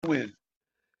When?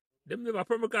 Them never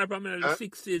Pembroke Hall from in the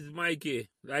 60s, Mikey,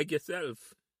 like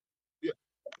yourself.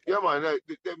 Yeah, man. Like,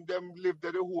 them lived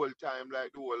there the whole time,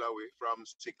 like the whole way from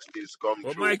 60s come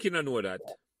But through. Mikey don't know that.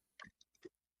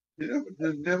 You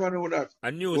never know that.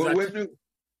 I knew Well, that.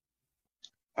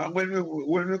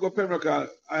 when we go Pembroke Hall,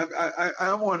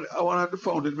 I'm one of the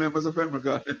founding members of Pembroke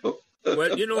Hall. You know?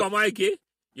 Well, you know what, Mikey?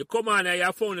 You come on here,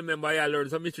 you're phone member, you learn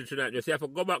some history tonight. You have to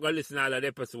go back and listen to all of the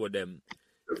episode them.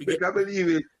 You better believe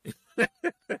it.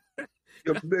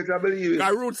 You better believe it.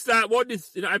 Because Root start about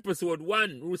this in episode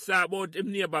 1. Root start about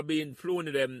him neighbor being flown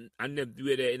to them and them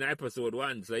were there in episode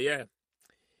 1. So yeah.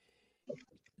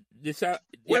 This yeah.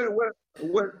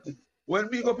 When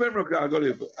we go Pembroke Hall, go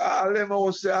live. All them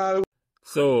house all.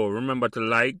 So remember to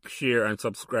like, share, and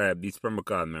subscribe these Pembroke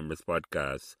Hall Members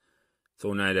podcasts,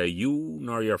 so neither you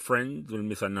nor your friends will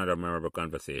miss another memorable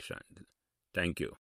conversation. Thank you.